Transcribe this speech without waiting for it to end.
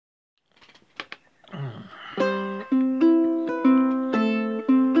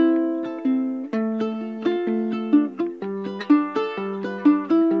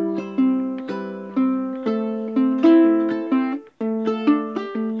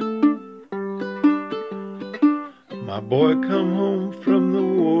boy come home from the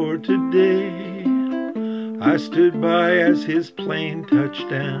war today. I stood by as his plane touched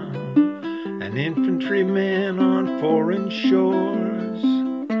down, an infantryman on foreign shores,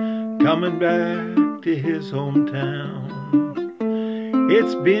 coming back to his hometown.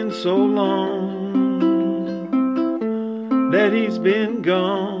 It's been so long that he's been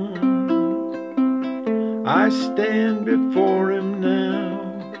gone. I stand before him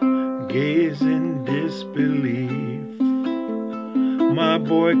now, gaze in disbelief. My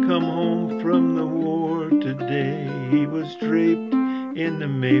boy come home from the war today. He was draped in the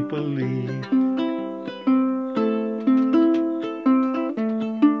maple leaf.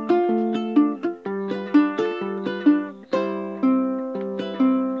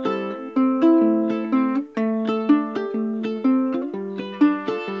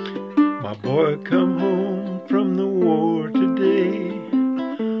 My boy come home from the war today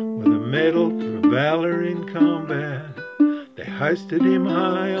with a medal for valor in combat. They hoisted him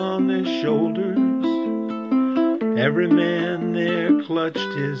high on their shoulders. Every man there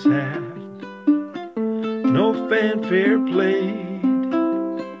clutched his hat. No fanfare played,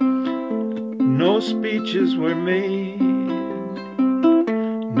 no speeches were made,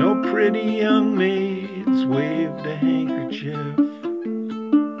 no pretty young maids waved a handkerchief.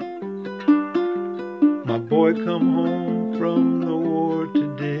 My boy come home from the war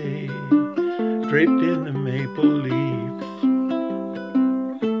today, draped in the maple leaf.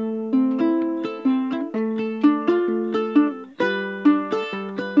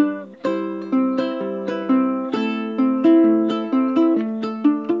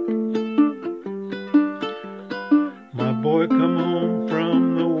 My boy come home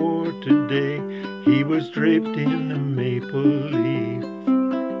from the war today. He was draped in the maple leaf.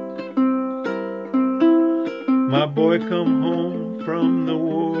 My boy come home from the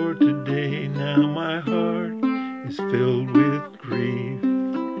war today. Now my heart is filled with grief.